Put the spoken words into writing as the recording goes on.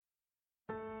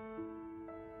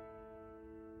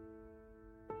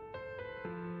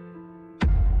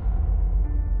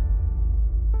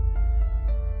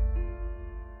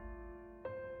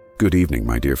Good evening,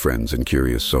 my dear friends and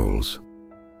curious souls.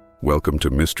 Welcome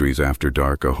to Mysteries After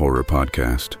Dark, a horror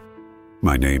podcast.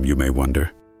 My name, you may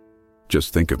wonder?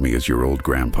 Just think of me as your old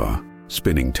grandpa,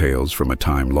 spinning tales from a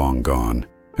time long gone,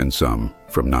 and some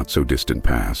from not so distant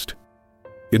past.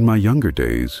 In my younger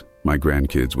days, my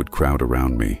grandkids would crowd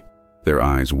around me, their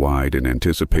eyes wide in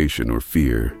anticipation or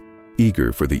fear,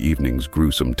 eager for the evening's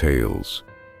gruesome tales.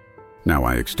 Now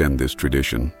I extend this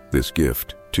tradition, this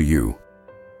gift, to you.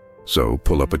 So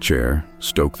pull up a chair,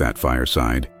 stoke that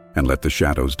fireside, and let the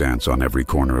shadows dance on every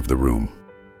corner of the room.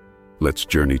 Let's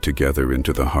journey together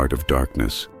into the heart of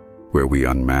darkness, where we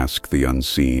unmask the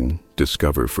unseen,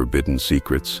 discover forbidden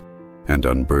secrets, and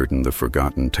unburden the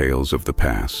forgotten tales of the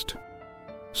past.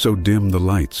 So dim the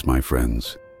lights, my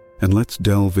friends, and let's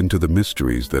delve into the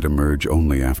mysteries that emerge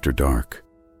only after dark,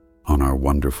 on our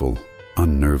wonderful,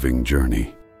 unnerving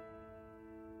journey.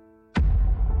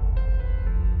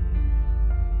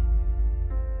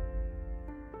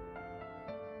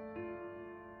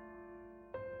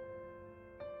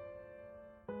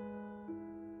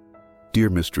 Dear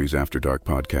Mysteries After Dark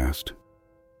podcast,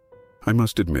 I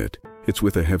must admit, it's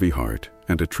with a heavy heart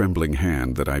and a trembling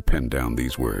hand that I pen down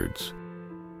these words.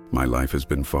 My life has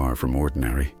been far from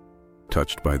ordinary,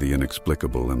 touched by the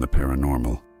inexplicable and the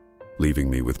paranormal, leaving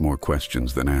me with more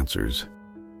questions than answers.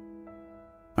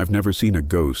 I've never seen a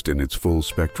ghost in its full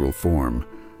spectral form,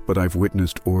 but I've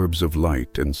witnessed orbs of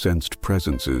light and sensed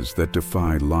presences that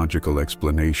defy logical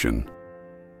explanation.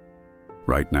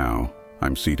 Right now,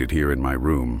 I'm seated here in my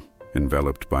room,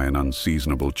 enveloped by an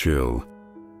unseasonable chill.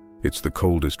 It's the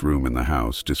coldest room in the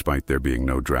house, despite there being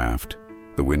no draft,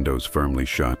 the windows firmly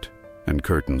shut, and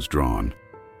curtains drawn.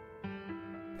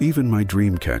 Even my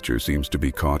dream catcher seems to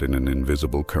be caught in an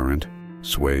invisible current,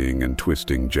 swaying and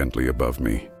twisting gently above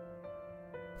me.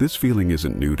 This feeling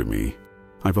isn't new to me.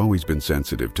 I've always been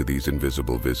sensitive to these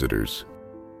invisible visitors.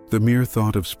 The mere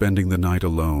thought of spending the night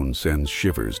alone sends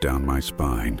shivers down my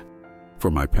spine, for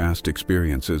my past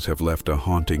experiences have left a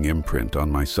haunting imprint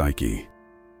on my psyche.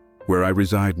 Where I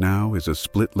reside now is a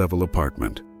split-level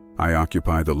apartment. I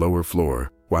occupy the lower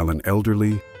floor, while an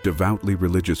elderly, devoutly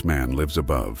religious man lives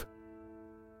above.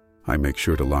 I make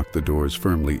sure to lock the doors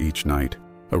firmly each night,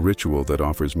 a ritual that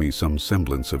offers me some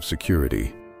semblance of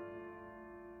security.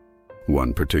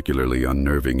 One particularly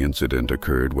unnerving incident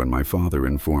occurred when my father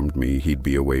informed me he'd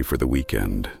be away for the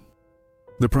weekend.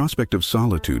 The prospect of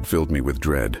solitude filled me with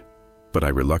dread, but I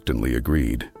reluctantly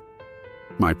agreed.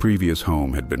 My previous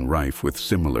home had been rife with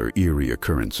similar eerie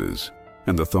occurrences,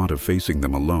 and the thought of facing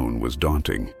them alone was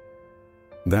daunting.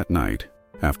 That night,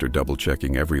 after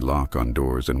double-checking every lock on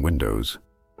doors and windows,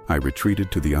 I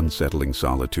retreated to the unsettling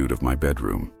solitude of my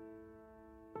bedroom.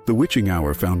 The witching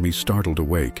hour found me startled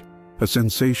awake. A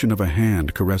sensation of a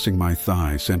hand caressing my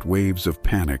thigh sent waves of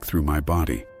panic through my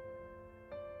body.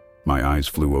 My eyes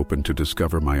flew open to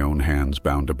discover my own hands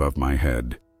bound above my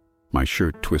head, my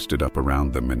shirt twisted up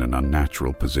around them in an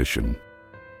unnatural position.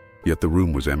 Yet the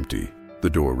room was empty, the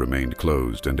door remained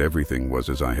closed, and everything was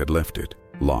as I had left it,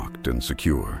 locked and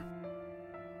secure.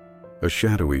 A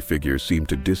shadowy figure seemed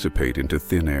to dissipate into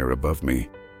thin air above me,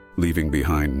 leaving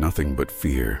behind nothing but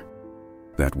fear.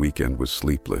 That weekend was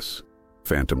sleepless.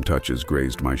 Phantom touches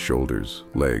grazed my shoulders,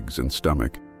 legs, and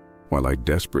stomach, while I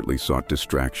desperately sought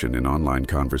distraction in online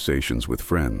conversations with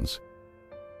friends.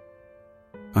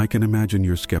 I can imagine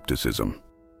your skepticism.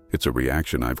 It's a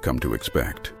reaction I've come to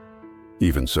expect.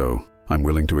 Even so, I'm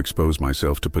willing to expose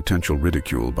myself to potential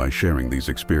ridicule by sharing these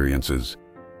experiences.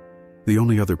 The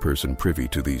only other person privy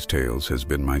to these tales has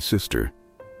been my sister,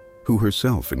 who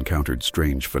herself encountered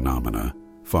strange phenomena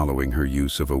following her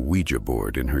use of a Ouija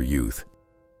board in her youth.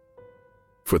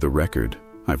 For the record,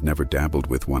 I've never dabbled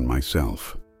with one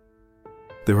myself.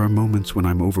 There are moments when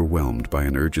I'm overwhelmed by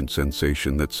an urgent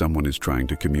sensation that someone is trying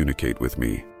to communicate with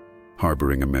me,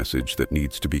 harboring a message that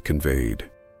needs to be conveyed.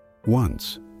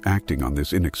 Once, acting on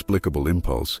this inexplicable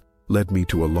impulse led me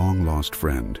to a long-lost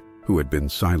friend who had been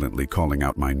silently calling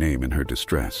out my name in her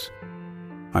distress.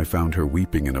 I found her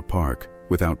weeping in a park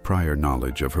without prior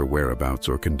knowledge of her whereabouts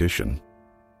or condition.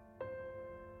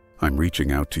 I'm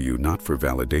reaching out to you not for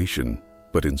validation,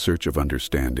 but in search of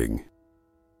understanding.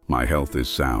 My health is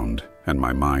sound and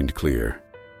my mind clear.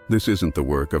 This isn't the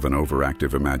work of an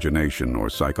overactive imagination or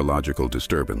psychological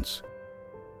disturbance.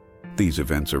 These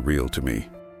events are real to me,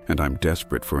 and I'm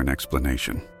desperate for an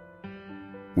explanation.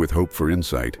 With hope for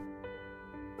insight,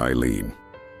 Eileen.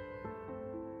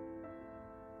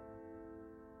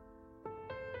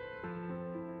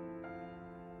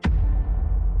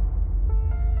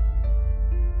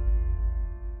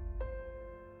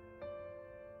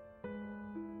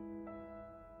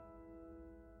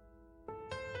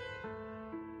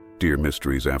 Dear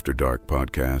Mysteries After Dark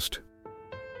podcast.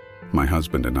 My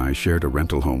husband and I shared a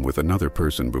rental home with another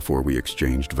person before we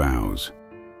exchanged vows.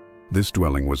 This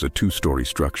dwelling was a 2-story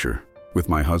structure, with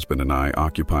my husband and I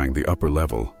occupying the upper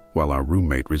level while our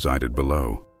roommate resided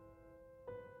below.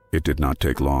 It did not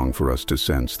take long for us to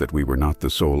sense that we were not the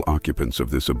sole occupants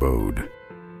of this abode.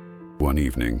 One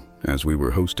evening, as we were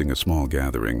hosting a small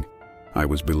gathering, I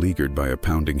was beleaguered by a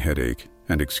pounding headache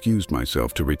and excused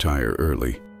myself to retire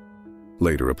early.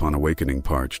 Later, upon awakening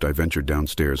parched, I ventured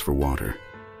downstairs for water.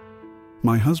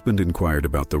 My husband inquired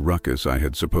about the ruckus I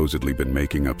had supposedly been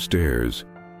making upstairs.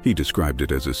 He described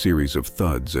it as a series of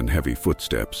thuds and heavy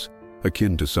footsteps,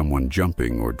 akin to someone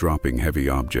jumping or dropping heavy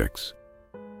objects.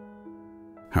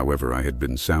 However, I had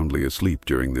been soundly asleep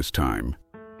during this time.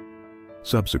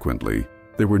 Subsequently,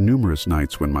 there were numerous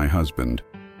nights when my husband,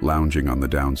 lounging on the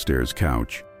downstairs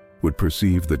couch, would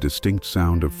perceive the distinct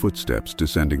sound of footsteps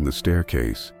descending the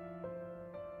staircase.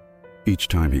 Each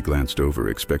time he glanced over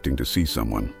expecting to see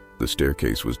someone, the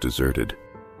staircase was deserted.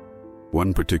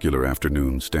 One particular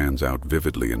afternoon stands out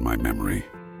vividly in my memory.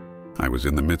 I was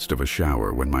in the midst of a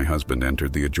shower when my husband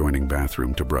entered the adjoining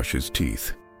bathroom to brush his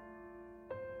teeth.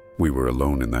 We were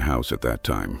alone in the house at that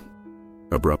time.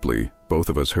 Abruptly, both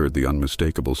of us heard the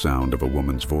unmistakable sound of a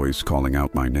woman's voice calling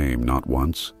out my name not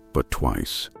once, but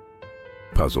twice.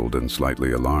 Puzzled and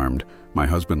slightly alarmed, my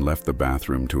husband left the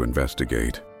bathroom to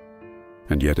investigate.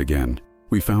 And yet again,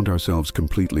 we found ourselves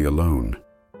completely alone.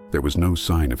 There was no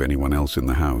sign of anyone else in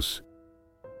the house.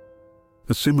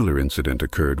 A similar incident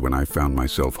occurred when I found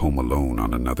myself home alone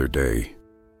on another day.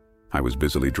 I was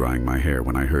busily drying my hair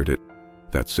when I heard it,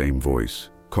 that same voice,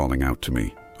 calling out to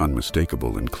me,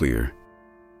 unmistakable and clear.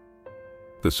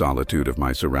 The solitude of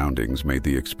my surroundings made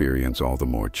the experience all the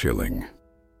more chilling.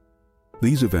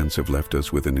 These events have left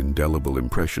us with an indelible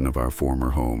impression of our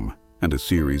former home and a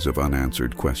series of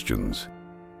unanswered questions.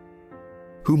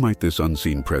 Who might this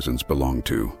unseen presence belong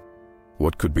to?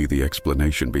 What could be the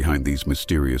explanation behind these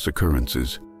mysterious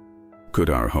occurrences? Could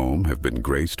our home have been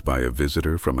graced by a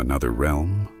visitor from another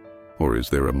realm? Or is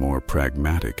there a more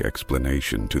pragmatic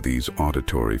explanation to these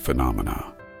auditory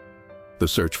phenomena? The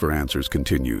search for answers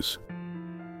continues.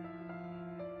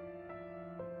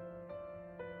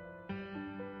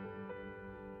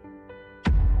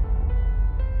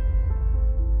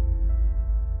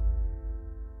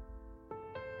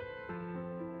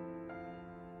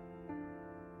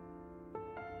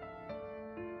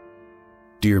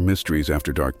 Dear Mysteries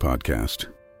After Dark podcast.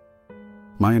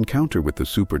 My encounter with the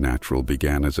supernatural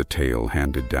began as a tale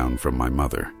handed down from my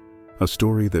mother, a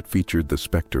story that featured the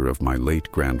specter of my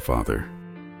late grandfather.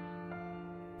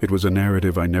 It was a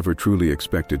narrative I never truly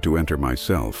expected to enter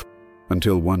myself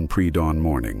until one pre-dawn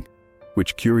morning,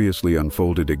 which curiously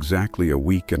unfolded exactly a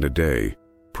week and a day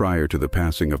prior to the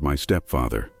passing of my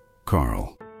stepfather,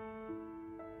 Carl.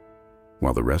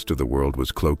 While the rest of the world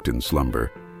was cloaked in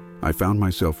slumber, I found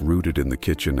myself rooted in the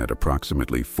kitchen at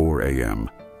approximately 4 a.m.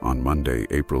 on Monday,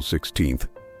 April 16,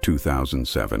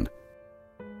 2007.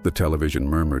 The television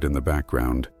murmured in the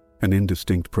background, an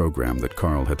indistinct program that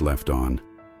Carl had left on.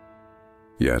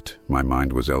 Yet, my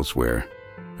mind was elsewhere,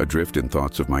 adrift in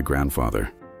thoughts of my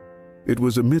grandfather. It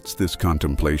was amidst this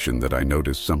contemplation that I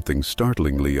noticed something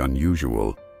startlingly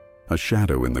unusual, a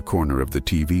shadow in the corner of the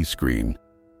TV screen.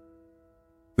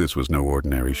 This was no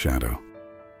ordinary shadow.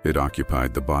 It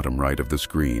occupied the bottom right of the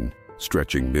screen,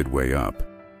 stretching midway up,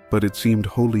 but it seemed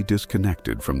wholly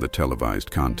disconnected from the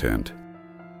televised content.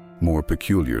 More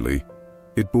peculiarly,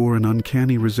 it bore an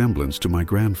uncanny resemblance to my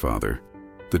grandfather,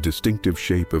 the distinctive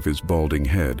shape of his balding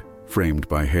head, framed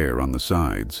by hair on the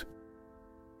sides.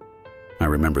 I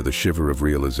remember the shiver of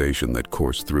realization that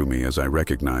coursed through me as I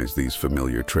recognized these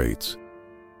familiar traits.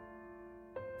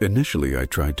 Initially, I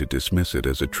tried to dismiss it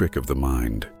as a trick of the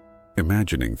mind,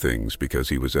 imagining things because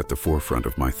he was at the forefront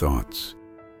of my thoughts.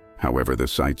 However, the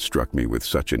sight struck me with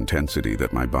such intensity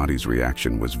that my body's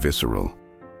reaction was visceral.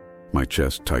 My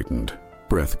chest tightened,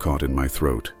 breath caught in my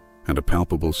throat, and a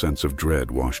palpable sense of dread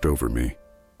washed over me.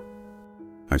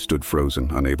 I stood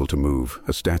frozen, unable to move,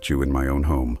 a statue in my own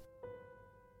home.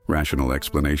 Rational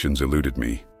explanations eluded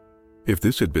me. If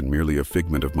this had been merely a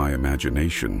figment of my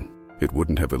imagination, it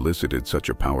wouldn't have elicited such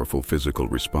a powerful physical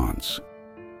response.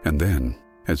 And then,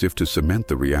 as if to cement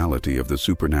the reality of the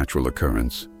supernatural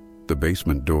occurrence, the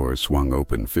basement door swung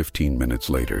open 15 minutes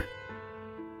later.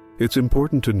 It's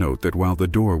important to note that while the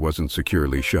door wasn't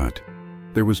securely shut,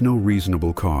 there was no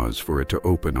reasonable cause for it to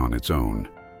open on its own.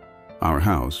 Our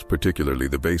house, particularly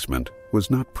the basement, was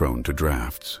not prone to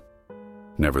drafts.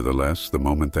 Nevertheless, the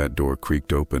moment that door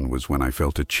creaked open was when I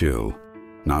felt a chill,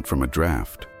 not from a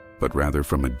draft, but rather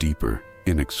from a deeper,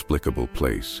 inexplicable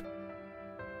place.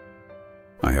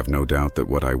 I have no doubt that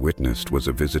what I witnessed was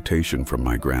a visitation from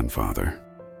my grandfather.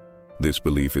 This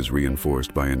belief is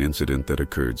reinforced by an incident that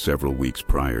occurred several weeks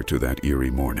prior to that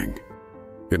eerie morning.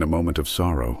 In a moment of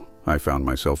sorrow, I found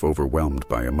myself overwhelmed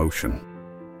by emotion.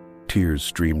 Tears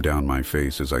streamed down my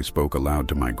face as I spoke aloud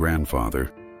to my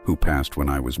grandfather, who passed when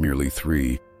I was merely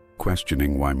 3,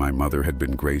 questioning why my mother had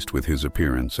been graced with his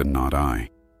appearance and not I.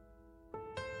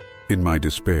 In my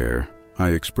despair, I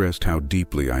expressed how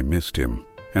deeply I missed him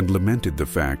and lamented the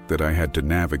fact that I had to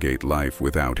navigate life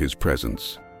without his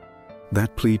presence.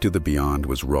 That plea to the beyond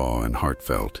was raw and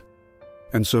heartfelt.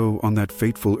 And so, on that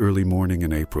fateful early morning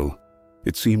in April,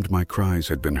 it seemed my cries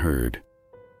had been heard.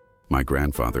 My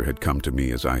grandfather had come to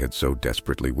me as I had so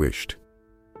desperately wished.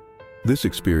 This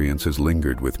experience has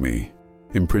lingered with me,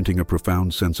 imprinting a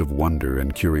profound sense of wonder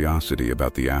and curiosity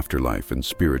about the afterlife and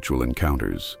spiritual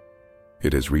encounters.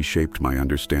 It has reshaped my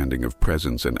understanding of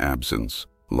presence and absence,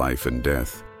 life and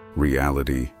death,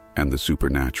 reality and the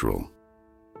supernatural.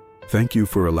 Thank you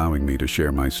for allowing me to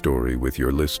share my story with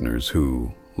your listeners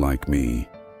who, like me,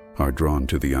 are drawn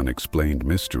to the unexplained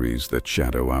mysteries that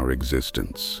shadow our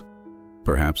existence.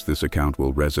 Perhaps this account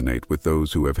will resonate with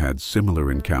those who have had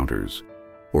similar encounters,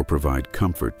 or provide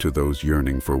comfort to those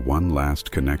yearning for one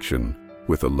last connection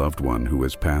with a loved one who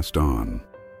has passed on.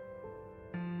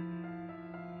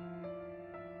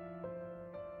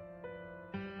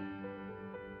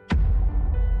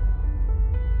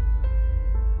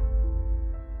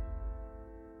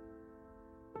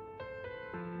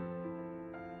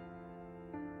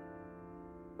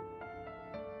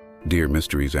 Dear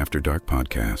Mysteries After Dark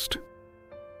podcast,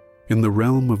 in the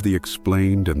realm of the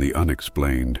explained and the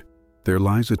unexplained, there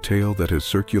lies a tale that has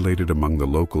circulated among the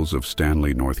locals of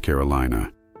Stanley, North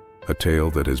Carolina, a tale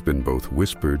that has been both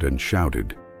whispered and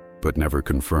shouted, but never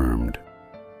confirmed.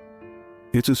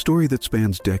 It's a story that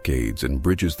spans decades and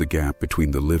bridges the gap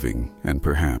between the living and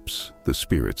perhaps the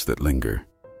spirits that linger.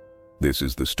 This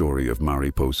is the story of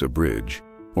Mariposa Bridge,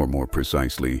 or more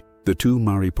precisely, the two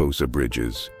Mariposa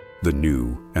Bridges, the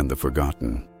New and the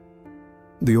Forgotten.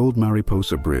 The old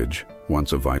Mariposa Bridge,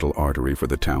 once a vital artery for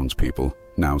the townspeople,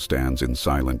 now stands in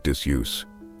silent disuse,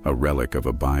 a relic of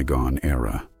a bygone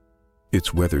era.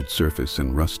 Its weathered surface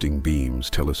and rusting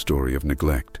beams tell a story of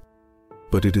neglect,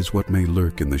 but it is what may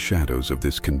lurk in the shadows of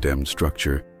this condemned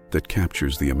structure that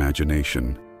captures the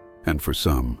imagination, and for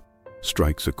some,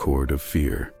 strikes a chord of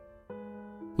fear.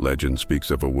 Legend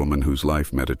speaks of a woman whose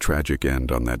life met a tragic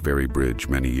end on that very bridge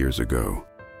many years ago.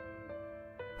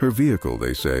 Her vehicle,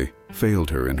 they say, failed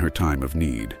her in her time of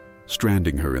need,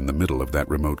 stranding her in the middle of that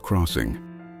remote crossing.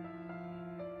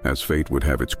 As fate would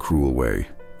have its cruel way,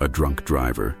 a drunk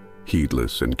driver,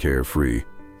 heedless and carefree,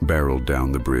 barreled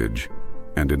down the bridge,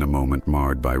 and in a moment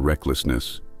marred by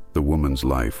recklessness, the woman's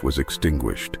life was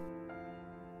extinguished.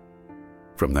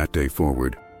 From that day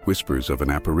forward, whispers of an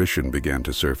apparition began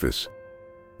to surface.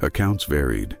 Accounts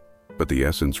varied, but the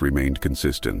essence remained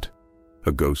consistent: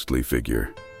 a ghostly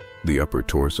figure, the upper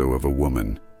torso of a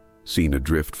woman, seen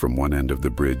adrift from one end of the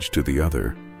bridge to the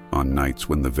other, on nights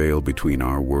when the veil between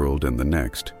our world and the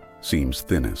next seems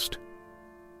thinnest.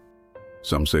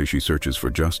 Some say she searches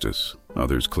for justice,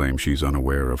 others claim she's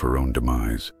unaware of her own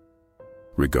demise.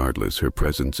 Regardless, her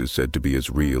presence is said to be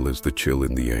as real as the chill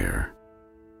in the air.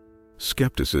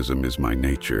 Skepticism is my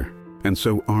nature, and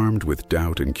so armed with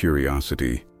doubt and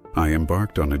curiosity, I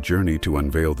embarked on a journey to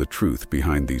unveil the truth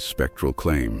behind these spectral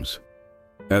claims.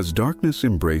 As darkness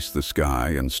embraced the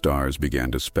sky and stars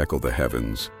began to speckle the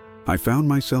heavens, I found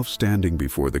myself standing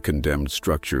before the condemned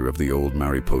structure of the old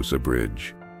Mariposa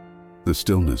Bridge. The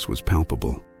stillness was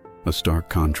palpable, a stark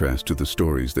contrast to the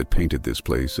stories that painted this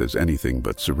place as anything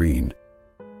but serene.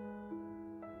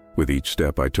 With each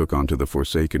step I took onto the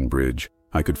forsaken bridge,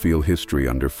 I could feel history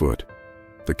underfoot,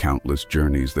 the countless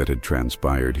journeys that had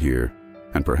transpired here,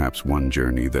 and perhaps one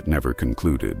journey that never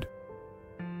concluded.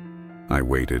 I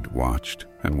waited, watched,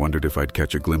 and wondered if I'd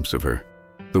catch a glimpse of her,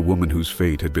 the woman whose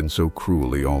fate had been so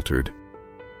cruelly altered.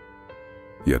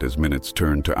 Yet as minutes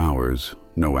turned to hours,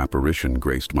 no apparition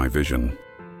graced my vision.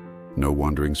 No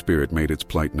wandering spirit made its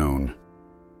plight known.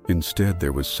 Instead,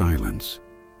 there was silence,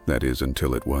 that is,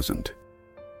 until it wasn't.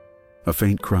 A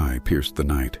faint cry pierced the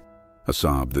night, a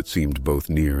sob that seemed both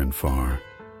near and far.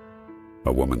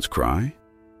 A woman's cry?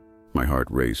 My heart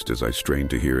raced as I strained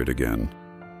to hear it again.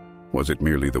 Was it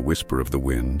merely the whisper of the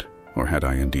wind, or had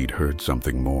I indeed heard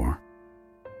something more?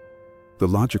 The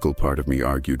logical part of me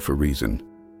argued for reason,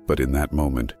 but in that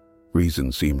moment,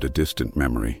 reason seemed a distant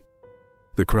memory.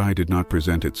 The cry did not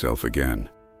present itself again,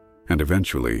 and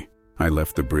eventually, I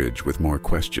left the bridge with more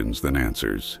questions than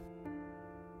answers.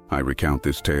 I recount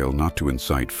this tale not to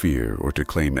incite fear or to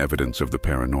claim evidence of the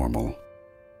paranormal.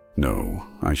 No,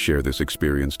 I share this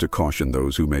experience to caution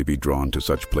those who may be drawn to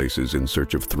such places in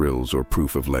search of thrills or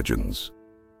proof of legends.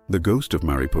 The ghost of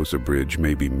Mariposa Bridge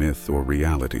may be myth or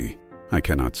reality, I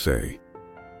cannot say.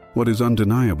 What is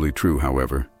undeniably true,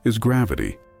 however, is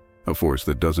gravity, a force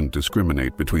that doesn't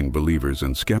discriminate between believers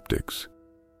and skeptics.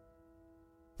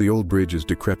 The old bridge is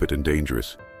decrepit and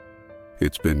dangerous.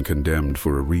 It's been condemned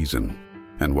for a reason,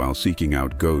 and while seeking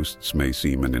out ghosts may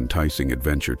seem an enticing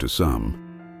adventure to some,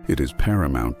 it is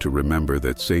paramount to remember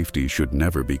that safety should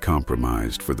never be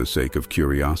compromised for the sake of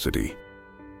curiosity.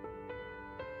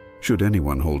 Should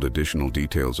anyone hold additional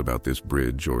details about this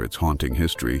bridge or its haunting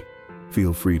history,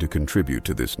 feel free to contribute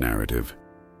to this narrative.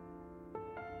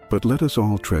 But let us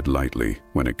all tread lightly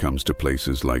when it comes to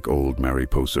places like Old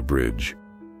Mariposa Bridge,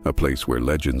 a place where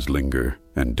legends linger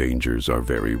and dangers are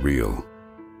very real.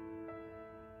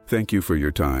 Thank you for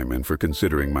your time and for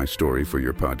considering my story for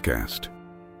your podcast.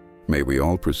 May we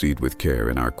all proceed with care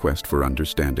in our quest for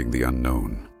understanding the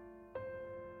unknown.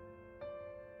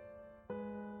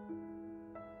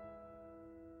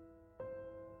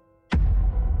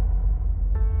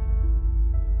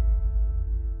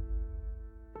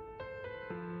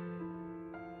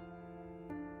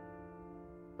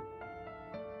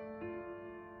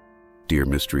 Dear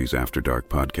Mysteries After Dark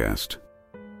podcast.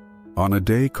 On a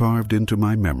day carved into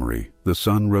my memory, the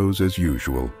sun rose as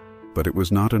usual, but it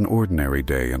was not an ordinary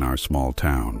day in our small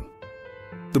town.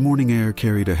 The morning air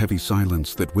carried a heavy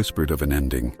silence that whispered of an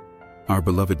ending. Our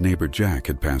beloved neighbor Jack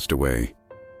had passed away.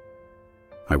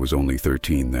 I was only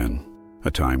 13 then,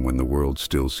 a time when the world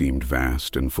still seemed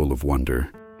vast and full of wonder,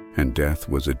 and death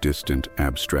was a distant,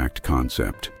 abstract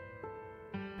concept.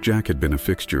 Jack had been a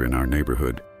fixture in our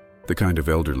neighborhood, the kind of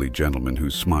elderly gentleman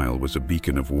whose smile was a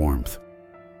beacon of warmth.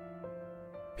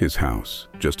 His house,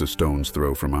 just a stone's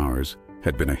throw from ours,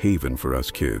 had been a haven for us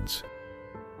kids.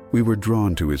 We were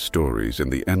drawn to his stories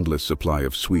and the endless supply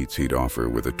of sweets he'd offer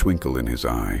with a twinkle in his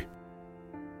eye.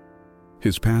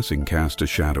 His passing cast a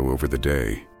shadow over the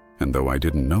day, and though I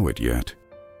didn't know it yet,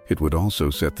 it would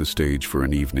also set the stage for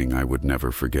an evening I would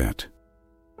never forget.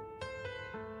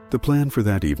 The plan for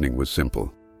that evening was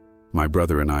simple. My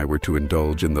brother and I were to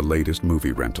indulge in the latest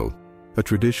movie rental, a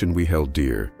tradition we held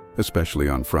dear, especially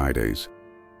on Fridays,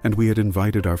 and we had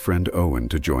invited our friend Owen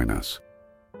to join us.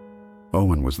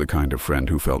 Owen was the kind of friend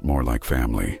who felt more like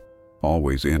family,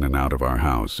 always in and out of our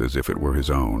house as if it were his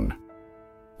own.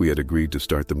 We had agreed to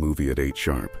start the movie at 8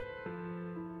 sharp.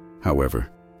 However,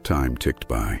 time ticked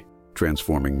by,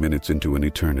 transforming minutes into an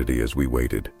eternity as we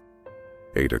waited.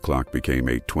 8 o'clock became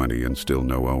 8:20 and still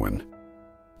no Owen.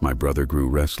 My brother grew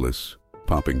restless,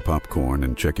 popping popcorn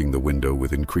and checking the window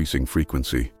with increasing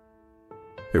frequency.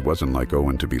 It wasn't like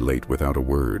Owen to be late without a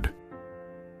word.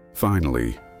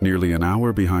 Finally, nearly an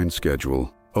hour behind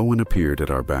schedule, Owen appeared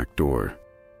at our back door.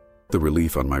 The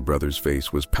relief on my brother's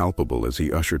face was palpable as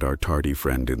he ushered our tardy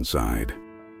friend inside.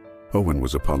 Owen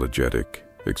was apologetic,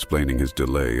 explaining his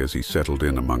delay as he settled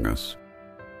in among us.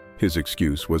 His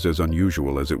excuse was as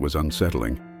unusual as it was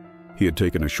unsettling. He had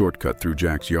taken a shortcut through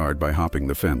Jack's yard by hopping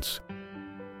the fence.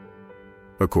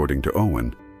 According to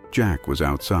Owen, Jack was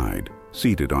outside,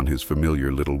 seated on his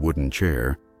familiar little wooden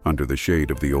chair under the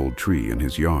shade of the old tree in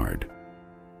his yard.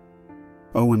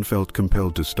 Owen felt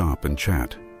compelled to stop and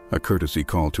chat, a courtesy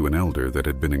call to an elder that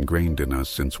had been ingrained in us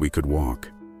since we could walk.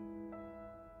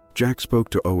 Jack spoke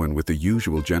to Owen with the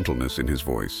usual gentleness in his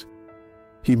voice.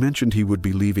 He mentioned he would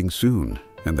be leaving soon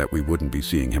and that we wouldn't be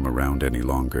seeing him around any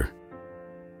longer.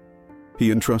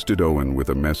 He entrusted Owen with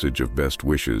a message of best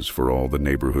wishes for all the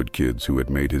neighborhood kids who had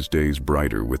made his days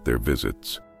brighter with their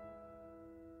visits.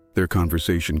 Their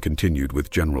conversation continued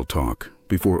with general talk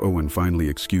before Owen finally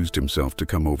excused himself to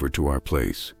come over to our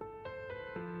place.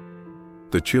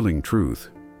 The chilling truth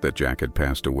that Jack had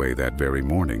passed away that very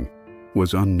morning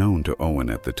was unknown to Owen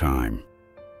at the time.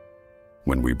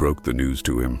 When we broke the news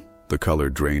to him, the color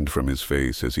drained from his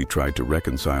face as he tried to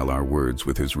reconcile our words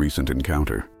with his recent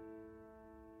encounter.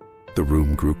 The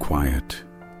room grew quiet,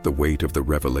 the weight of the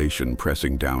revelation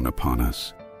pressing down upon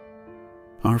us.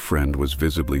 Our friend was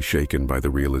visibly shaken by the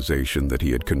realization that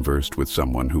he had conversed with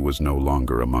someone who was no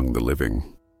longer among the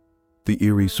living. The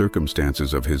eerie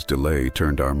circumstances of his delay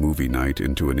turned our movie night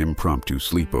into an impromptu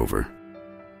sleepover.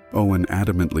 Owen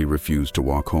adamantly refused to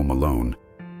walk home alone,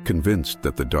 convinced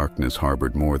that the darkness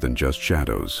harbored more than just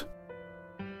shadows.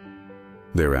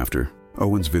 Thereafter,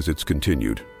 Owen's visits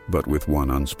continued, but with one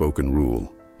unspoken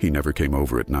rule: he never came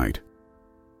over at night.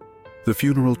 The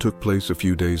funeral took place a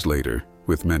few days later,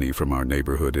 with many from our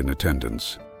neighborhood in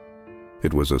attendance.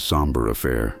 It was a somber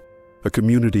affair, a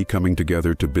community coming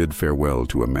together to bid farewell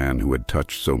to a man who had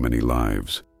touched so many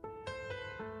lives.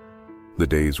 The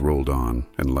days rolled on,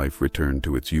 and life returned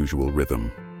to its usual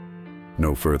rhythm.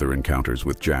 No further encounters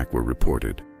with Jack were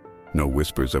reported. No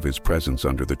whispers of his presence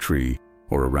under the tree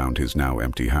or around his now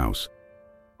empty house.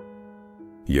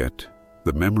 Yet,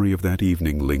 the memory of that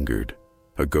evening lingered,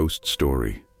 a ghost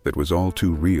story that was all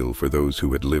too real for those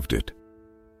who had lived it.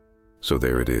 So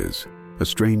there it is, a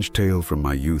strange tale from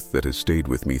my youth that has stayed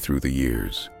with me through the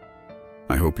years.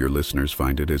 I hope your listeners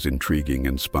find it as intriguing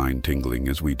and spine-tingling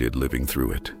as we did living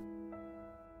through it.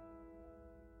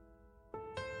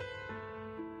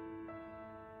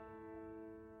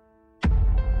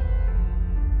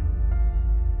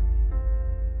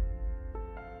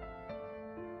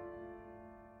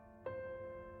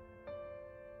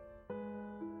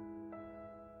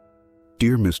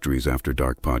 Dear Mysteries After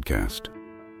Dark podcast,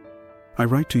 I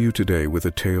write to you today with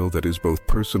a tale that is both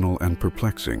personal and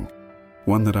perplexing,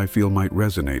 one that I feel might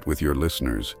resonate with your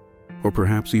listeners, or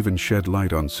perhaps even shed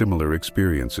light on similar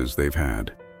experiences they've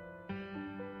had.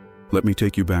 Let me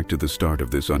take you back to the start of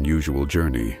this unusual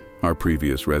journey, our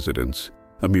previous residence,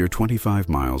 a mere 25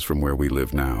 miles from where we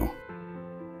live now.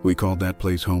 We called that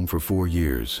place home for 4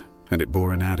 years, and it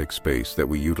bore an attic space that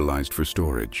we utilized for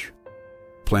storage.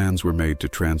 Plans were made to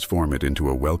transform it into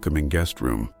a welcoming guest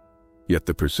room, yet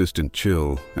the persistent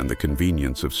chill and the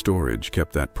convenience of storage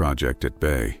kept that project at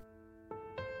bay.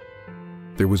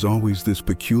 There was always this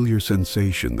peculiar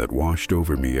sensation that washed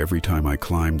over me every time I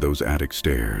climbed those attic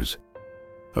stairs,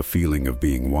 a feeling of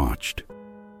being watched.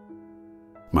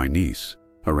 My niece,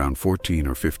 around 14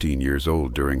 or 15 years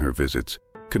old during her visits,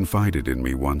 confided in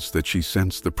me once that she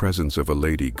sensed the presence of a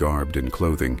lady garbed in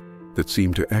clothing that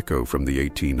seemed to echo from the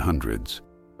 1800s.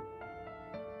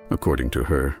 According to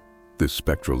her, this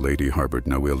spectral lady harbored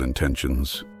no ill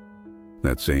intentions.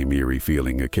 That same eerie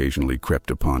feeling occasionally crept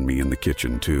upon me in the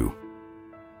kitchen, too.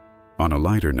 On a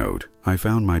lighter note, I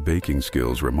found my baking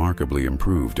skills remarkably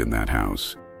improved in that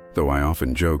house, though I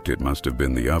often joked it must have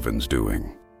been the oven's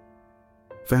doing.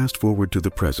 Fast forward to the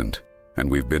present,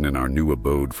 and we've been in our new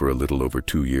abode for a little over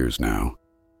 2 years now.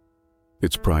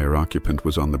 Its prior occupant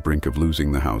was on the brink of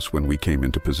losing the house when we came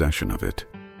into possession of it.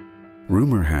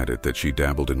 Rumor had it that she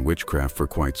dabbled in witchcraft for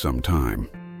quite some time,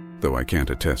 though I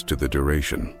can't attest to the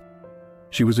duration.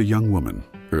 She was a young woman,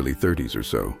 early 30s or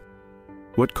so.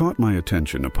 What caught my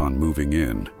attention upon moving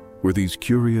in were these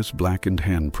curious blackened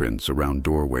handprints around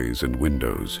doorways and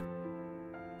windows.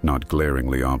 Not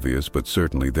glaringly obvious, but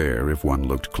certainly there if one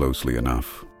looked closely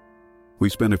enough. We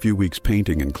spent a few weeks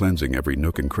painting and cleansing every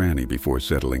nook and cranny before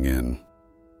settling in.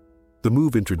 The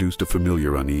move introduced a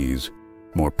familiar unease,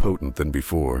 more potent than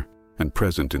before, and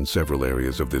present in several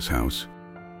areas of this house.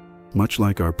 Much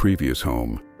like our previous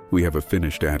home, we have a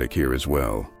finished attic here as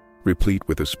well, replete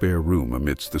with a spare room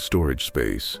amidst the storage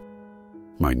space.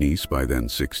 My niece, by then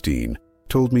 16,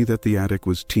 told me that the attic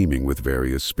was teeming with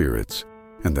various spirits,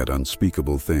 and that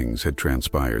unspeakable things had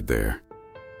transpired there.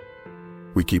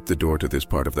 We keep the door to this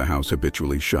part of the house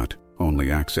habitually shut, only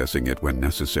accessing it when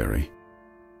necessary.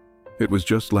 It was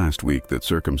just last week that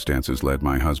circumstances led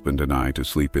my husband and I to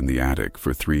sleep in the attic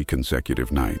for 3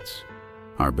 consecutive nights.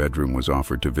 Our bedroom was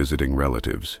offered to visiting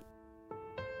relatives.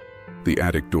 The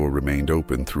attic door remained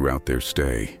open throughout their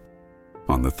stay.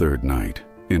 On the 3rd night,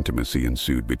 intimacy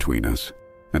ensued between us,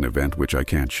 an event which I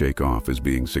can't shake off as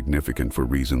being significant for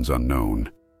reasons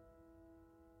unknown.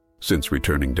 Since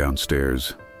returning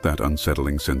downstairs, that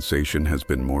unsettling sensation has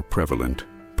been more prevalent,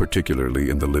 particularly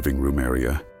in the living room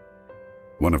area.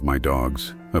 One of my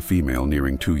dogs, a female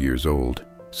nearing 2 years old,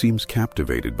 seems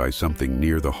captivated by something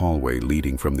near the hallway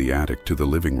leading from the attic to the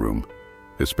living room,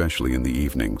 especially in the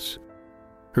evenings.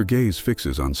 Her gaze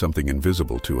fixes on something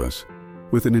invisible to us,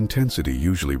 with an intensity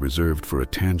usually reserved for a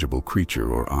tangible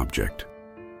creature or object.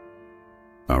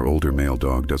 Our older male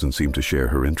dog doesn't seem to share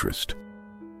her interest.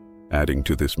 Adding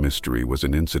to this mystery was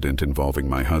an incident involving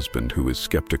my husband, who is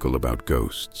skeptical about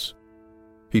ghosts.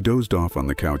 He dozed off on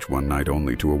the couch one night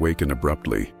only to awaken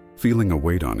abruptly, feeling a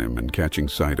weight on him and catching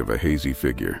sight of a hazy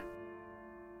figure.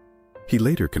 He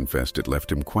later confessed it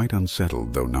left him quite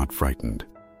unsettled, though not frightened.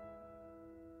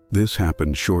 This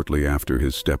happened shortly after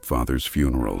his stepfather's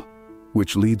funeral,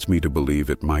 which leads me to believe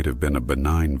it might have been a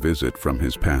benign visit from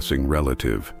his passing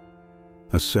relative,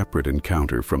 a separate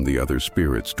encounter from the other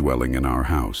spirits dwelling in our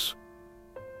house.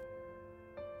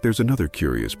 There's another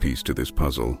curious piece to this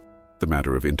puzzle, the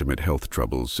matter of intimate health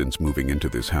troubles since moving into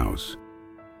this house.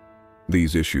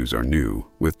 These issues are new,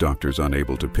 with doctors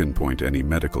unable to pinpoint any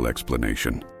medical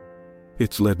explanation.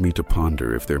 It's led me to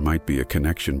ponder if there might be a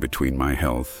connection between my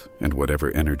health and whatever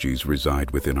energies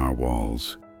reside within our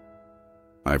walls.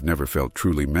 I've never felt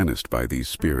truly menaced by these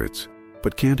spirits,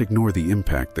 but can't ignore the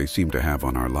impact they seem to have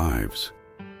on our lives.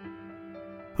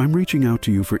 I'm reaching out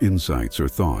to you for insights or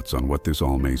thoughts on what this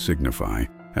all may signify,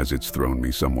 as it's thrown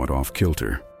me somewhat off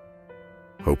kilter.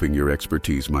 Hoping your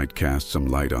expertise might cast some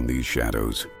light on these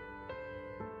shadows.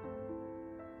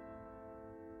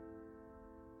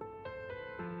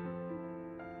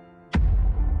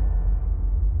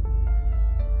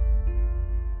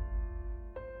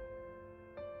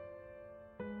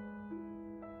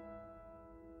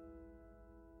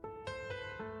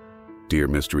 Dear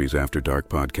Mysteries After Dark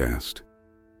podcast,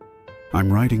 I'm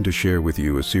writing to share with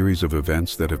you a series of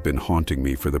events that have been haunting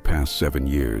me for the past 7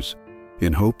 years,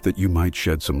 in hope that you might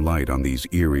shed some light on these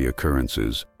eerie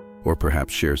occurrences, or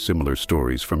perhaps share similar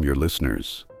stories from your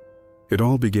listeners. It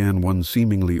all began one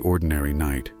seemingly ordinary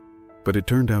night, but it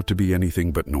turned out to be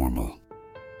anything but normal.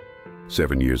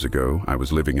 7 years ago, I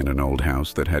was living in an old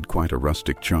house that had quite a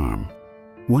rustic charm.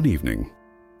 One evening,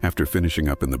 after finishing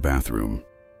up in the bathroom,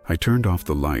 I turned off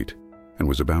the light and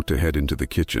was about to head into the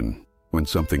kitchen when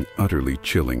something utterly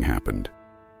chilling happened.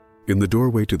 In the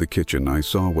doorway to the kitchen, I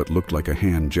saw what looked like a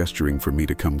hand gesturing for me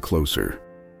to come closer.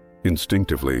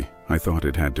 Instinctively, I thought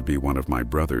it had to be one of my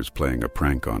brothers playing a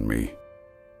prank on me.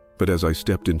 But as I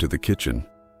stepped into the kitchen,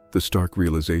 the stark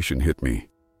realization hit me.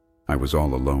 I was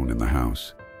all alone in the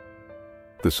house.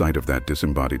 The sight of that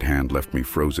disembodied hand left me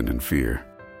frozen in fear.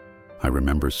 I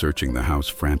remember searching the house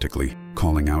frantically,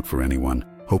 calling out for anyone,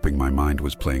 hoping my mind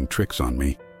was playing tricks on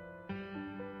me.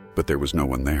 But there was no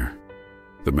one there.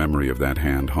 The memory of that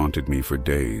hand haunted me for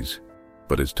days,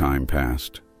 but as time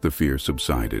passed, the fear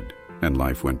subsided and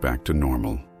life went back to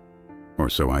normal. Or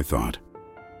so I thought.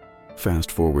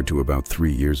 Fast forward to about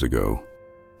 3 years ago,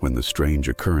 when the strange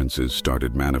occurrences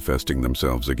started manifesting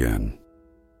themselves again.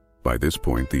 By this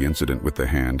point, the incident with the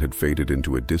hand had faded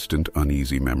into a distant,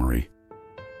 uneasy memory.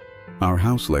 Our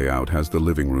house layout has the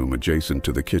living room adjacent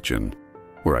to the kitchen,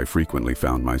 where I frequently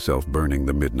found myself burning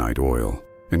the midnight oil,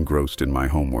 engrossed in my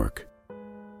homework.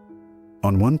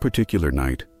 On one particular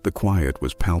night, the quiet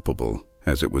was palpable,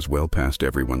 as it was well past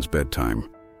everyone's bedtime.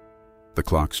 The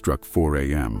clock struck 4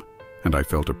 a.m., and I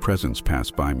felt a presence pass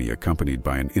by me, accompanied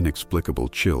by an inexplicable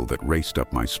chill that raced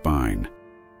up my spine.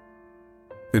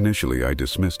 Initially, I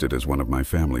dismissed it as one of my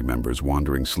family members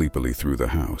wandering sleepily through the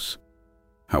house.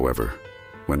 However,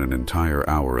 when an entire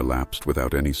hour elapsed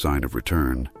without any sign of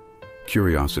return,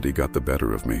 curiosity got the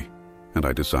better of me, and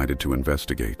I decided to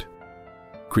investigate.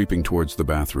 Creeping towards the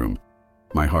bathroom,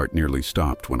 my heart nearly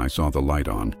stopped when I saw the light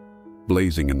on,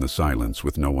 blazing in the silence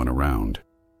with no one around.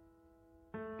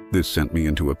 This sent me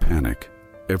into a panic.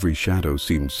 Every shadow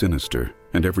seemed sinister,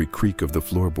 and every creak of the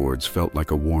floorboards felt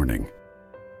like a warning.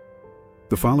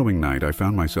 The following night, I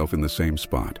found myself in the same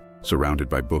spot, surrounded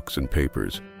by books and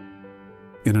papers.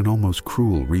 In an almost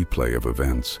cruel replay of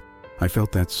events, I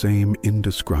felt that same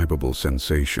indescribable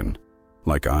sensation,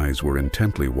 like eyes were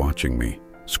intently watching me,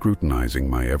 scrutinizing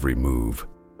my every move.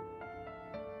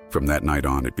 From that night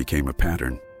on, it became a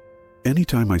pattern.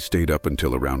 Anytime I stayed up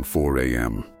until around 4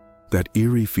 a.m., that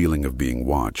eerie feeling of being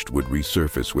watched would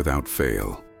resurface without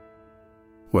fail.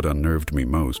 What unnerved me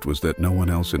most was that no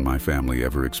one else in my family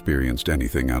ever experienced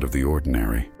anything out of the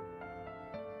ordinary.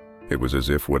 It was as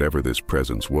if whatever this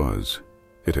presence was,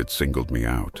 it had singled me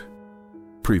out.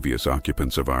 Previous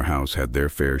occupants of our house had their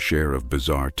fair share of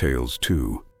bizarre tales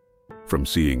too, from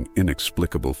seeing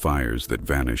inexplicable fires that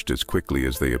vanished as quickly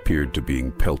as they appeared to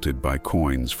being pelted by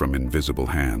coins from invisible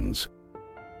hands.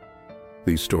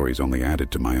 These stories only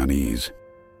added to my unease.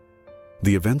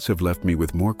 The events have left me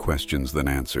with more questions than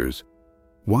answers.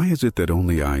 Why is it that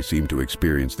only I seem to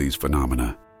experience these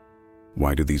phenomena?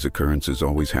 Why do these occurrences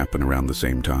always happen around the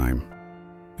same time?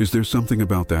 Is there something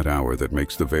about that hour that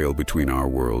makes the veil between our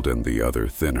world and the other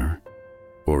thinner?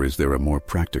 Or is there a more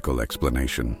practical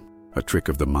explanation, a trick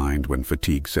of the mind when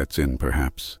fatigue sets in,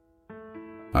 perhaps?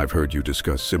 I've heard you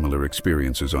discuss similar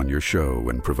experiences on your show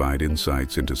and provide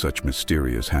insights into such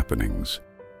mysterious happenings.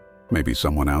 Maybe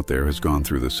someone out there has gone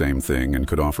through the same thing and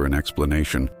could offer an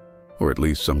explanation, or at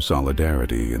least some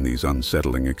solidarity in these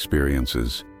unsettling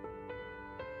experiences.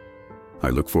 I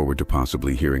look forward to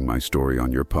possibly hearing my story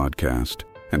on your podcast,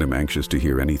 and am anxious to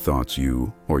hear any thoughts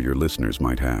you or your listeners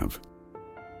might have.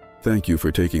 Thank you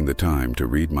for taking the time to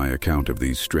read my account of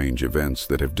these strange events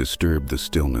that have disturbed the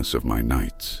stillness of my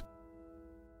nights.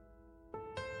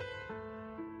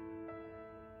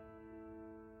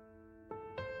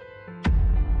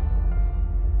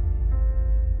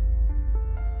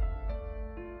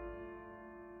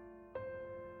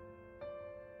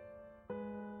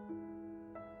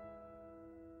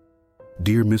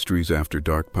 Dear Mysteries After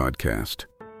Dark podcast,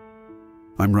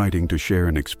 I'm writing to share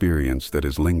an experience that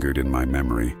has lingered in my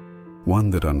memory,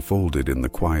 one that unfolded in the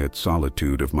quiet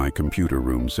solitude of my computer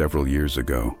room several years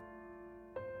ago.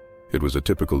 It was a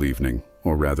typical evening,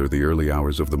 or rather the early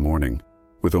hours of the morning,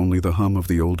 with only the hum of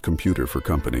the old computer for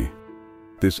company.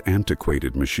 This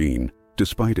antiquated machine,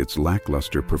 despite its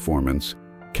lackluster performance,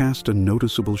 cast a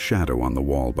noticeable shadow on the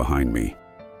wall behind me,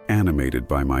 animated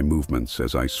by my movements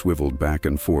as I swiveled back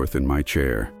and forth in my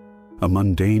chair, a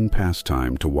mundane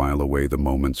pastime to while away the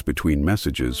moments between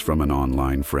messages from an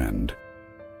online friend.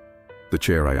 The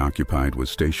chair I occupied was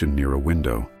stationed near a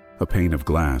window, a pane of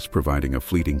glass providing a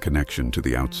fleeting connection to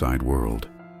the outside world.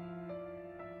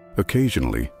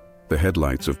 Occasionally, the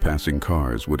headlights of passing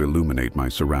cars would illuminate my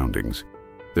surroundings,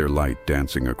 their light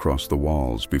dancing across the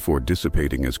walls before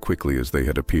dissipating as quickly as they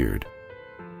had appeared.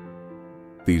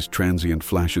 These transient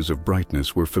flashes of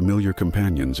brightness were familiar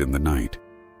companions in the night,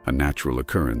 a natural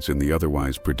occurrence in the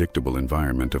otherwise predictable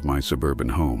environment of my suburban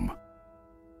home.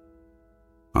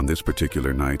 On this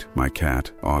particular night, my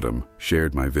cat, Autumn,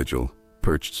 shared my vigil,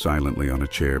 perched silently on a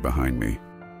chair behind me.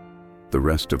 The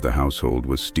rest of the household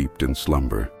was steeped in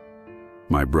slumber.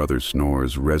 My brother's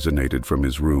snores resonated from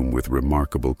his room with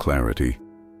remarkable clarity,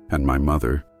 and my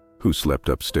mother, who slept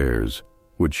upstairs,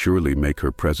 would surely make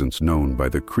her presence known by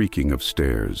the creaking of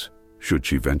stairs, should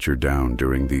she venture down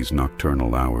during these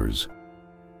nocturnal hours.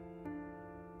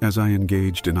 As I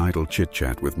engaged in idle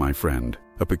chit-chat with my friend,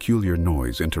 a peculiar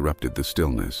noise interrupted the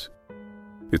stillness.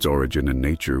 Its origin and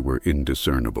nature were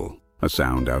indiscernible, a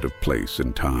sound out of place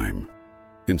and time.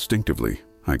 Instinctively,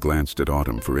 I glanced at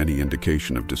Autumn for any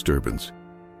indication of disturbance.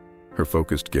 Her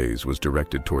focused gaze was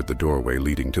directed toward the doorway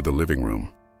leading to the living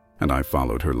room, and I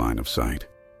followed her line of sight.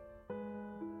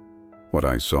 What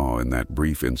I saw in that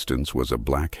brief instance was a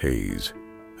black haze,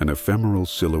 an ephemeral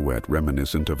silhouette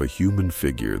reminiscent of a human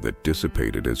figure that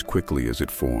dissipated as quickly as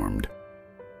it formed.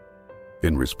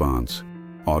 In response,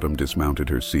 Autumn dismounted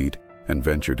her seat and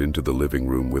ventured into the living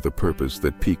room with a purpose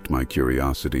that piqued my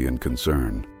curiosity and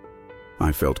concern.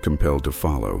 I felt compelled to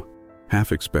follow,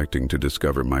 half expecting to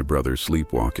discover my brother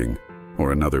sleepwalking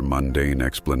or another mundane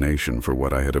explanation for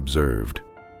what I had observed.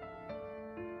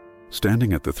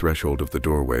 Standing at the threshold of the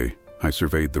doorway, I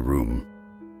surveyed the room.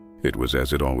 It was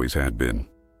as it always had been.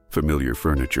 Familiar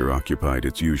furniture occupied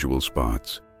its usual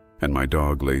spots, and my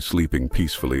dog lay sleeping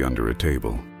peacefully under a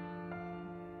table.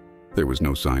 There was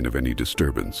no sign of any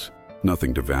disturbance,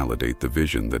 nothing to validate the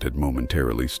vision that had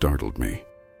momentarily startled me.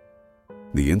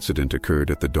 The incident occurred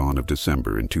at the dawn of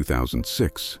December in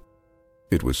 2006.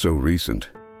 It was so recent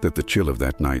that the chill of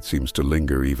that night seems to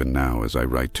linger even now as I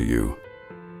write to you.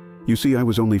 You see, I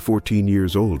was only 14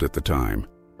 years old at the time,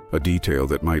 a detail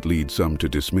that might lead some to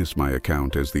dismiss my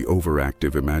account as the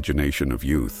overactive imagination of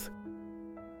youth.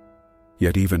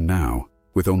 Yet even now,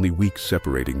 with only weeks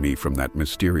separating me from that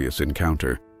mysterious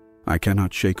encounter, I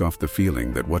cannot shake off the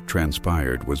feeling that what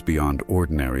transpired was beyond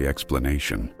ordinary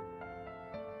explanation.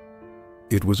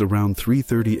 It was around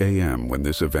 3:30 a.m. when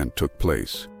this event took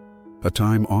place, a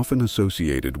time often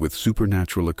associated with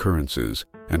supernatural occurrences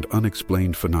and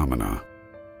unexplained phenomena.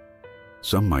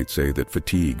 Some might say that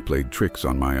fatigue played tricks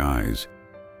on my eyes,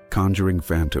 conjuring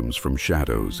phantoms from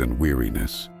shadows and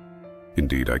weariness.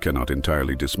 Indeed, I cannot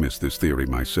entirely dismiss this theory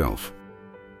myself.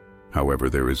 However,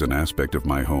 there is an aspect of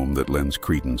my home that lends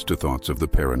credence to thoughts of the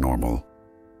paranormal.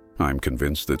 I'm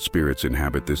convinced that spirits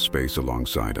inhabit this space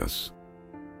alongside us.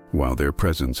 While their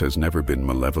presence has never been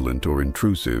malevolent or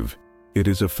intrusive, it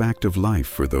is a fact of life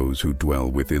for those who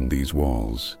dwell within these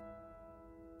walls.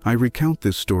 I recount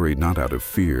this story not out of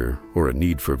fear or a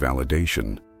need for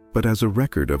validation, but as a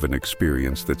record of an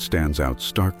experience that stands out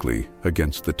starkly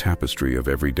against the tapestry of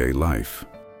everyday life.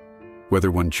 Whether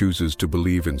one chooses to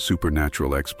believe in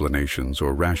supernatural explanations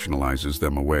or rationalizes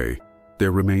them away,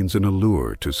 there remains an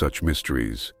allure to such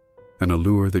mysteries, an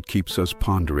allure that keeps us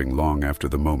pondering long after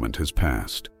the moment has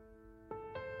passed.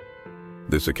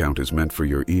 This account is meant for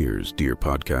your ears, dear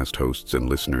podcast hosts and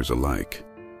listeners alike.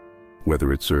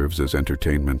 Whether it serves as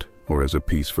entertainment or as a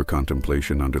piece for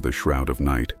contemplation under the shroud of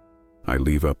night, I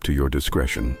leave up to your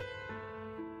discretion.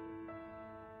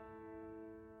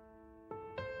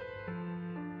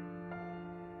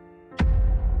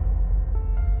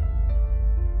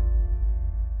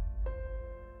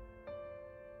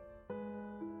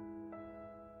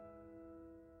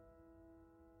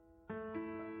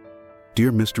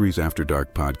 Dear Mysteries After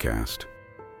Dark podcast,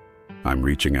 I'm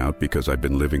reaching out because I've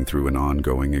been living through an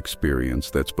ongoing experience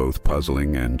that's both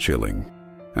puzzling and chilling,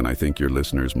 and I think your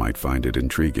listeners might find it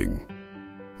intriguing.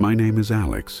 My name is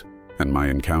Alex, and my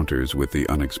encounters with the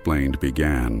unexplained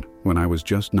began when I was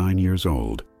just 9 years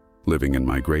old, living in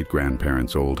my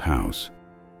great-grandparents' old house.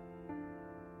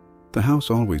 The house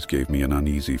always gave me an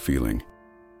uneasy feeling.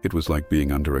 It was like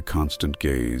being under a constant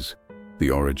gaze,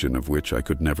 the origin of which I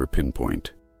could never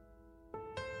pinpoint.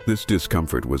 This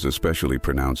discomfort was especially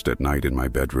pronounced at night in my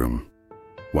bedroom.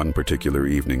 One particular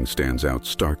evening stands out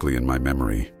starkly in my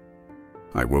memory.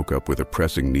 I woke up with a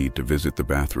pressing need to visit the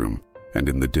bathroom, and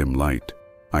in the dim light,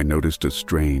 I noticed a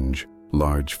strange,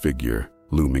 large figure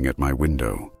looming at my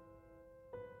window.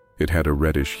 It had a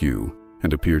reddish hue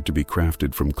and appeared to be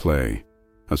crafted from clay,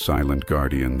 a silent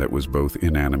guardian that was both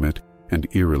inanimate and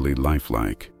eerily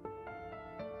lifelike.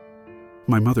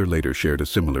 My mother later shared a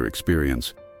similar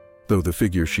experience, though the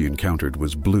figure she encountered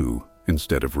was blue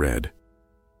instead of red.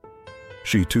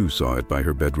 She too saw it by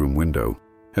her bedroom window,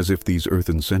 as if these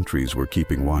earthen sentries were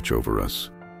keeping watch over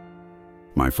us.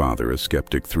 My father, a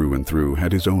skeptic through and through,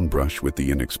 had his own brush with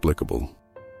the inexplicable.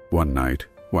 One night,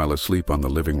 while asleep on the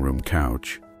living room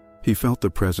couch, he felt the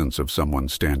presence of someone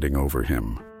standing over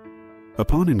him.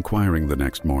 Upon inquiring the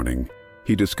next morning,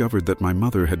 he discovered that my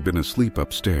mother had been asleep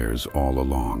upstairs all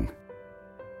along.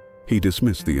 He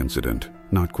dismissed the incident,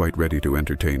 not quite ready to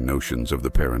entertain notions of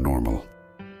the paranormal.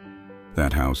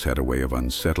 That house had a way of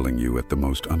unsettling you at the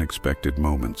most unexpected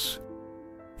moments.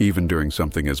 Even during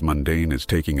something as mundane as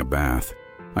taking a bath,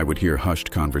 I would hear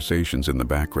hushed conversations in the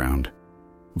background,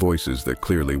 voices that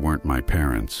clearly weren't my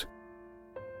parents.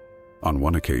 On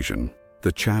one occasion,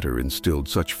 the chatter instilled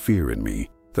such fear in me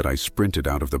that I sprinted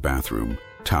out of the bathroom,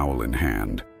 towel in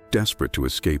hand, desperate to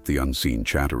escape the unseen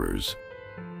chatterers.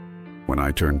 When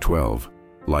I turned 12,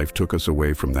 life took us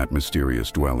away from that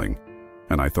mysterious dwelling,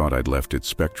 and I thought I'd left its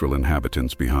spectral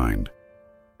inhabitants behind.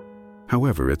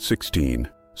 However, at 16,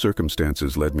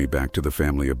 circumstances led me back to the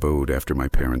family abode after my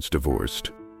parents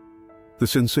divorced. The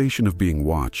sensation of being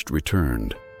watched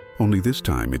returned, only this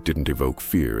time it didn't evoke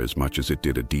fear as much as it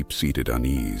did a deep-seated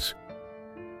unease.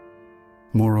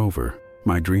 Moreover,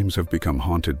 my dreams have become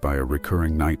haunted by a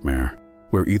recurring nightmare,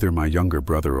 where either my younger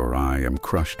brother or I am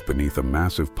crushed beneath a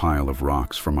massive pile of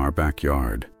rocks from our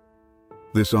backyard.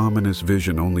 This ominous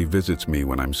vision only visits me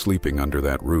when I'm sleeping under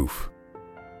that roof.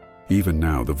 Even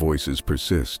now the voices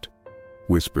persist,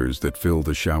 whispers that fill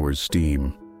the shower's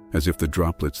steam, as if the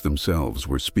droplets themselves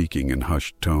were speaking in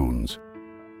hushed tones.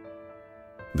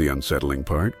 The unsettling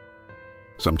part?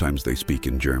 Sometimes they speak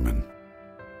in German.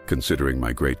 Considering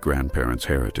my great-grandparents'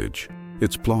 heritage,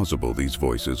 it's plausible these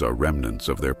voices are remnants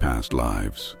of their past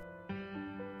lives.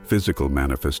 Physical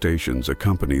manifestations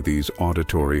accompany these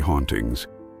auditory hauntings,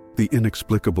 the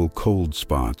inexplicable cold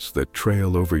spots that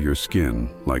trail over your skin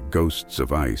like ghosts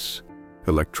of ice,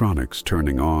 electronics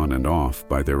turning on and off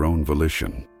by their own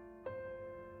volition.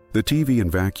 The TV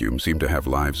and vacuum seem to have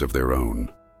lives of their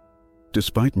own.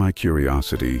 Despite my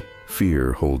curiosity,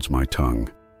 fear holds my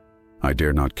tongue. I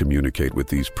dare not communicate with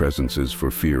these presences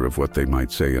for fear of what they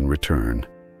might say in return.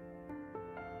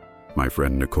 My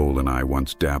friend Nicole and I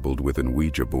once dabbled with an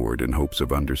Ouija board in hopes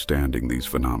of understanding these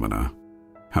phenomena.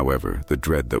 However, the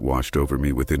dread that washed over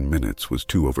me within minutes was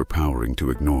too overpowering to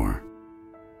ignore.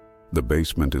 The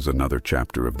basement is another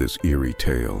chapter of this eerie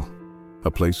tale,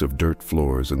 a place of dirt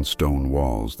floors and stone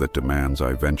walls that demands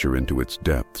I venture into its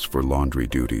depths for laundry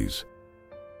duties.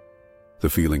 The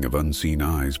feeling of unseen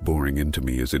eyes boring into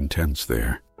me is intense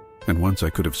there, and once I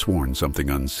could have sworn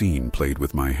something unseen played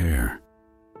with my hair.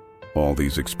 All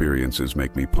these experiences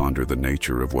make me ponder the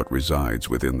nature of what resides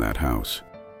within that house.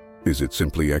 Is it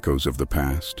simply echoes of the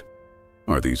past?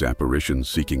 Are these apparitions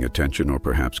seeking attention or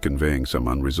perhaps conveying some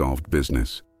unresolved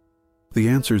business? The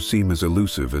answers seem as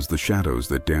elusive as the shadows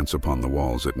that dance upon the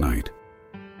walls at night.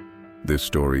 This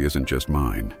story isn't just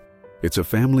mine. It's a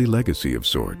family legacy of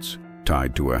sorts,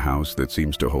 tied to a house that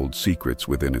seems to hold secrets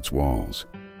within its walls.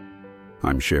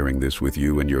 I'm sharing this with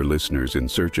you and your listeners in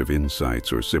search of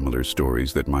insights or similar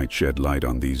stories that might shed light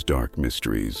on these dark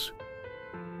mysteries.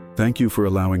 Thank you for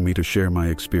allowing me to share my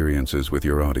experiences with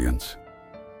your audience.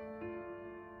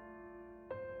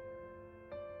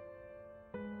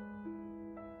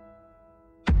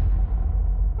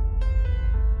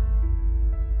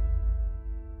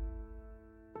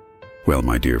 Well,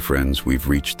 my dear friends, we've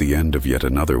reached the end of yet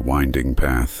another winding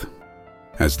path.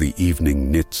 As the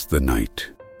evening knits the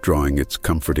night, drawing its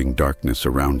comforting darkness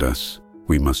around us,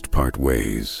 we must part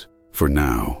ways, for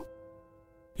now.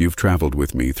 You've traveled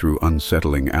with me through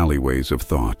unsettling alleyways of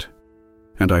thought,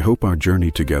 and I hope our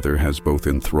journey together has both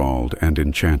enthralled and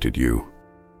enchanted you.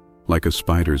 Like a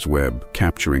spider's web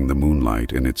capturing the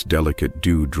moonlight in its delicate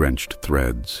dew-drenched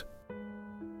threads.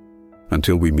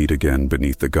 Until we meet again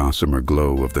beneath the gossamer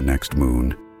glow of the next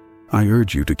moon, I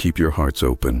urge you to keep your hearts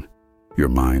open, your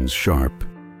minds sharp,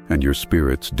 and your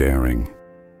spirits daring.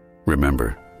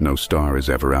 Remember, no star is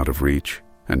ever out of reach,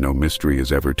 and no mystery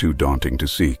is ever too daunting to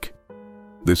seek.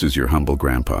 This is your humble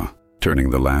grandpa, turning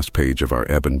the last page of our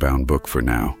ebon-bound book for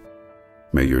now.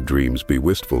 May your dreams be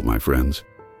wistful, my friends.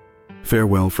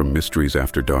 Farewell from Mysteries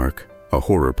After Dark, a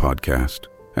horror podcast,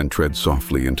 and tread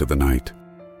softly into the night.